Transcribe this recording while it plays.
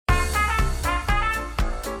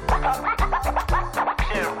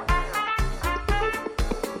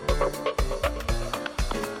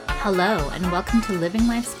Hello, and welcome to Living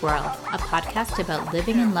Life Squirrel, a podcast about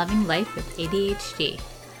living and loving life with ADHD.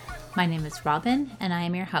 My name is Robin, and I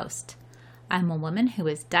am your host. I'm a woman who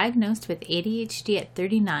was diagnosed with ADHD at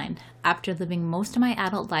 39 after living most of my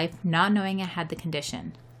adult life not knowing I had the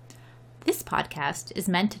condition. This podcast is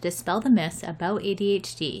meant to dispel the myths about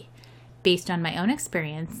ADHD based on my own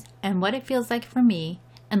experience and what it feels like for me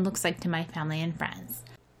and looks like to my family and friends.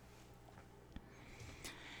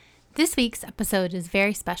 This week's episode is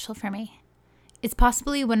very special for me. It's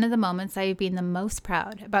possibly one of the moments I have been the most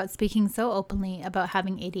proud about speaking so openly about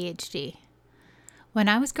having ADHD. When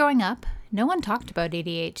I was growing up, no one talked about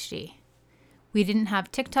ADHD. We didn't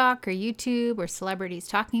have TikTok or YouTube or celebrities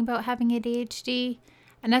talking about having ADHD,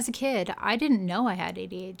 and as a kid, I didn't know I had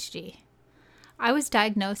ADHD. I was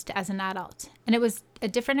diagnosed as an adult, and it was a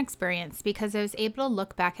different experience because I was able to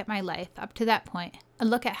look back at my life up to that point and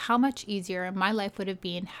look at how much easier my life would have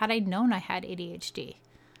been had I known I had ADHD.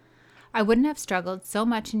 I wouldn't have struggled so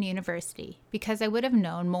much in university because I would have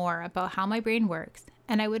known more about how my brain works,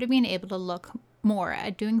 and I would have been able to look more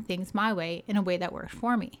at doing things my way in a way that worked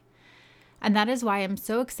for me. And that is why I'm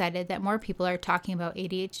so excited that more people are talking about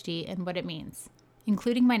ADHD and what it means,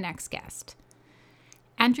 including my next guest.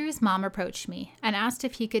 Andrew's mom approached me and asked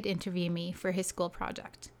if he could interview me for his school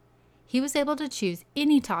project. He was able to choose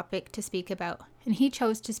any topic to speak about, and he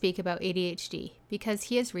chose to speak about ADHD because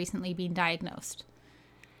he has recently been diagnosed.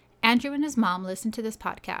 Andrew and his mom listened to this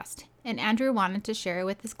podcast, and Andrew wanted to share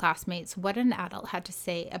with his classmates what an adult had to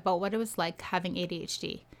say about what it was like having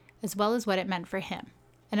ADHD, as well as what it meant for him.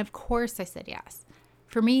 And of course I said yes.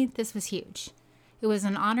 For me, this was huge. It was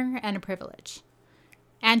an honor and a privilege.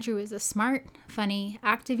 Andrew is a smart, funny,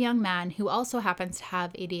 active young man who also happens to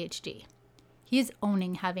have ADHD. He is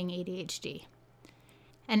owning having ADHD.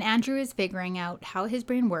 And Andrew is figuring out how his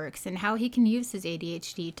brain works and how he can use his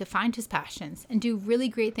ADHD to find his passions and do really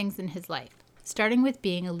great things in his life, starting with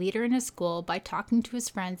being a leader in his school by talking to his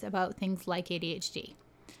friends about things like ADHD.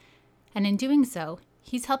 And in doing so,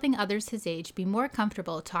 he's helping others his age be more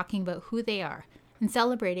comfortable talking about who they are and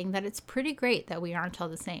celebrating that it's pretty great that we aren't all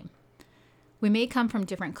the same. We may come from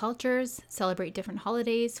different cultures, celebrate different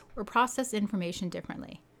holidays, or process information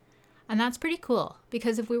differently. And that's pretty cool,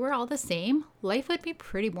 because if we were all the same, life would be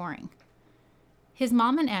pretty boring. His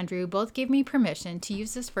mom and Andrew both gave me permission to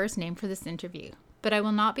use his first name for this interview, but I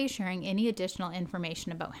will not be sharing any additional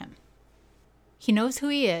information about him. He knows who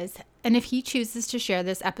he is, and if he chooses to share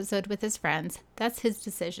this episode with his friends, that's his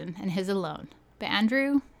decision and his alone. But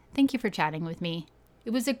Andrew, thank you for chatting with me. It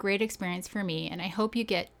was a great experience for me, and I hope you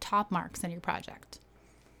get top marks on your project.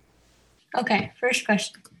 Okay, first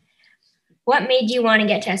question. What made you want to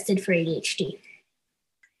get tested for ADHD?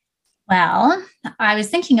 Well, I was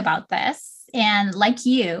thinking about this, and like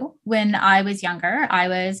you, when I was younger, I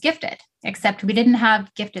was gifted, except we didn't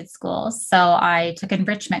have gifted schools, so I took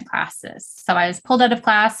enrichment classes. So I was pulled out of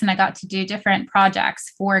class, and I got to do different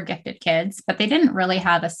projects for gifted kids, but they didn't really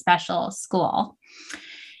have a special school.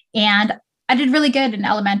 And I did really good in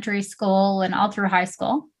elementary school and all through high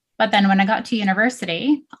school. But then when I got to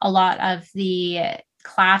university, a lot of the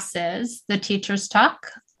classes the teachers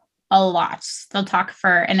talk a lot. They'll talk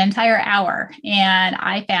for an entire hour. And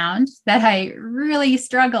I found that I really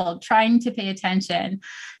struggled trying to pay attention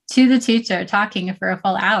to the teacher talking for a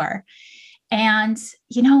full hour. And,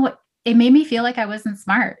 it made me feel like I wasn't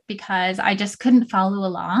smart because I just couldn't follow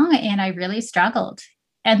along and I really struggled.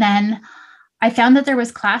 And then I found that there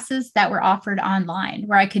was classes that were offered online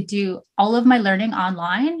where I could do all of my learning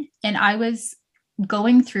online. And I was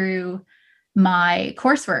going through my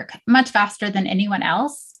coursework much faster than anyone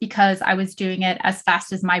else because I was doing it as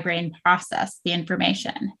fast as my brain processed the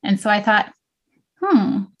information. And so I thought,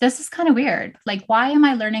 this is kind of weird. Like, why am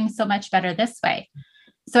I learning so much better this way?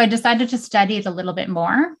 So I decided to study it a little bit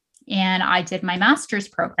more. And I did my master's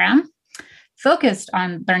program focused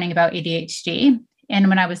on learning about ADHD. And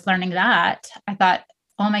when I was learning that, I thought,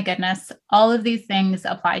 oh my goodness, all of these things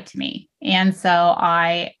apply to me. And so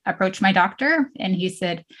I approached my doctor and he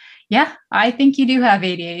said, yeah, I think you do have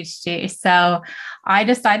ADHD. So I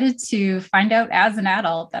decided to find out as an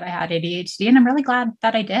adult that I had ADHD, and I'm really glad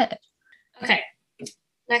that I did. Okay,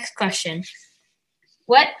 next question.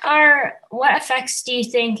 What effects do you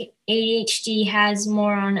think ADHD has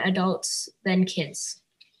more on adults than kids?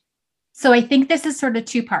 So I think this is sort of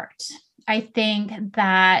two-part. I think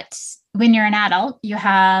that when you're an adult, you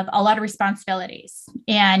have a lot of responsibilities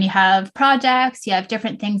and you have projects, you have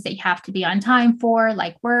different things that you have to be on time for,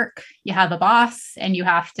 like work. You have a boss and you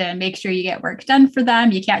have to make sure you get work done for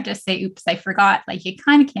them. You can't just say, oops, I forgot, like you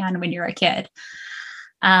kind of can when you're a kid.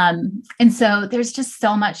 And so there's just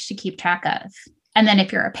so much to keep track of. And then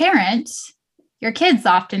if you're a parent, your kids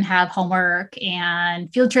often have homework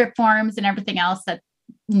and field trip forms and everything else that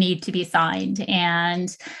need to be signed.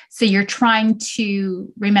 And so you're trying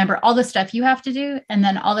to remember all the stuff you have to do and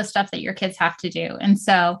then all the stuff that your kids have to do. And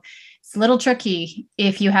so it's a little tricky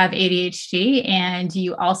if you have ADHD and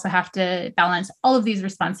you also have to balance all of these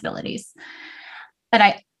responsibilities. But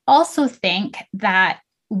I also think that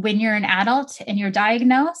when you're an adult and you're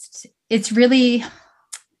diagnosed, it's really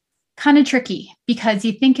kind of tricky because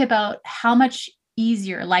you think about how much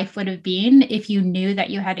easier life would have been if you knew that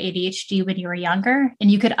you had ADHD when you were younger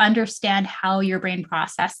and you could understand how your brain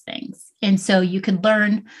processed things. And so you could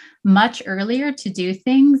learn much earlier to do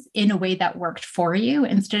things in a way that worked for you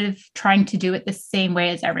instead of trying to do it the same way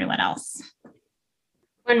as everyone else.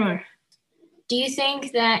 One more. Do you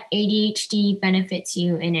think that ADHD benefits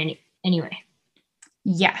you in any way?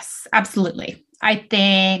 Yes, absolutely. I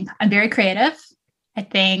think I'm very creative. I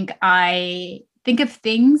think I think of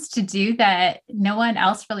things to do that no one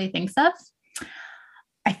else really thinks of.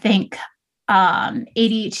 I think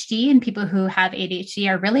ADHD and people who have ADHD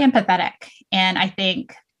are really empathetic. And I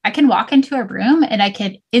think I can walk into a room and I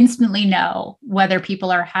can instantly know whether people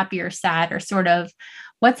are happy or sad or sort of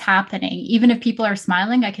what's happening. Even if people are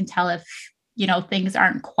smiling, I can tell if, things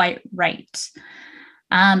aren't quite right.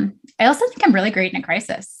 I also think I'm really great in a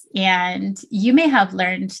crisis. And you may have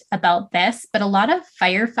learned about this, but a lot of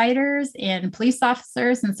firefighters and police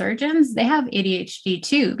officers and surgeons, they have ADHD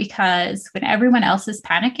too, because when everyone else is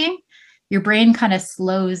panicking, your brain kind of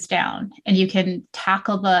slows down and you can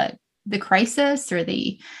tackle the crisis or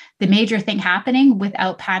the major thing happening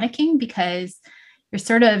without panicking because you're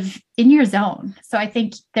sort of in your zone. So I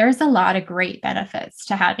think there's a lot of great benefits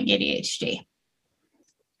to having ADHD.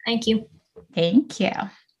 Thank you. Thank you.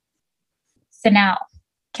 So now,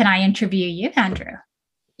 can I interview you, Andrew?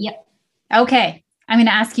 Yep. Okay. I'm going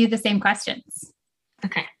to ask you the same questions.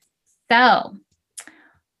 Okay. So,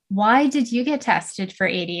 why did you get tested for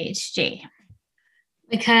ADHD?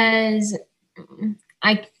 Because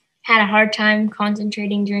I had a hard time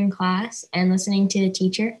concentrating during class and listening to the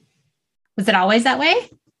teacher. Was it always that way?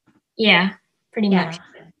 Yeah, pretty much.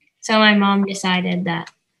 So my mom decided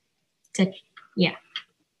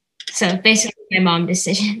So basically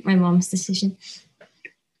my mom's decision.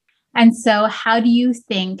 And so how do you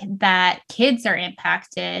think that kids are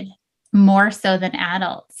impacted more so than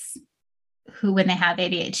adults when they have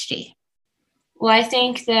ADHD? Well, I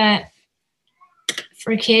think that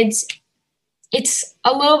for kids, it's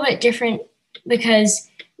a little bit different because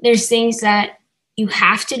there's things that you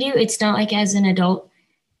have to do. It's not like as an adult,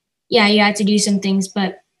 you have to do some things,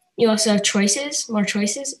 but you also have more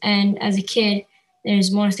choices. And as a kid,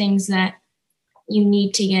 there's more things that you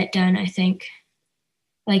need to get done, I think,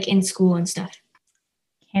 like in school and stuff.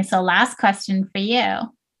 Okay, so last question for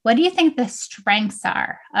you. What do you think the strengths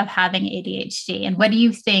are of having ADHD? And what do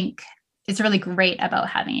you think is really great about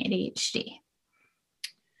having ADHD?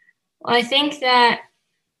 Well, I think that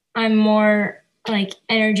I'm more like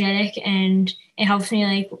energetic and it helps me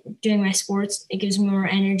like doing my sports. It gives me more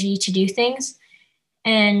energy to do things.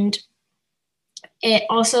 And it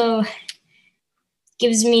also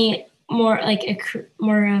gives me more like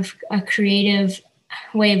more of a creative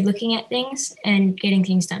way of looking at things and getting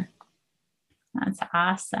things done. That's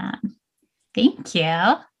awesome. Thank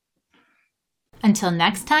you. Until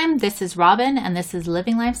next time, this is Robin, and this is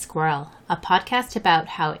Living Life Squirrel, a podcast about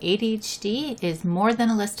how ADHD is more than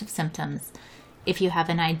a list of symptoms. If you have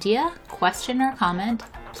an idea, question, or comment,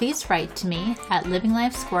 please write to me at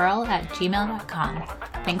livinglifesquirrel@gmail.com.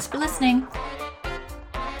 Thanks for listening.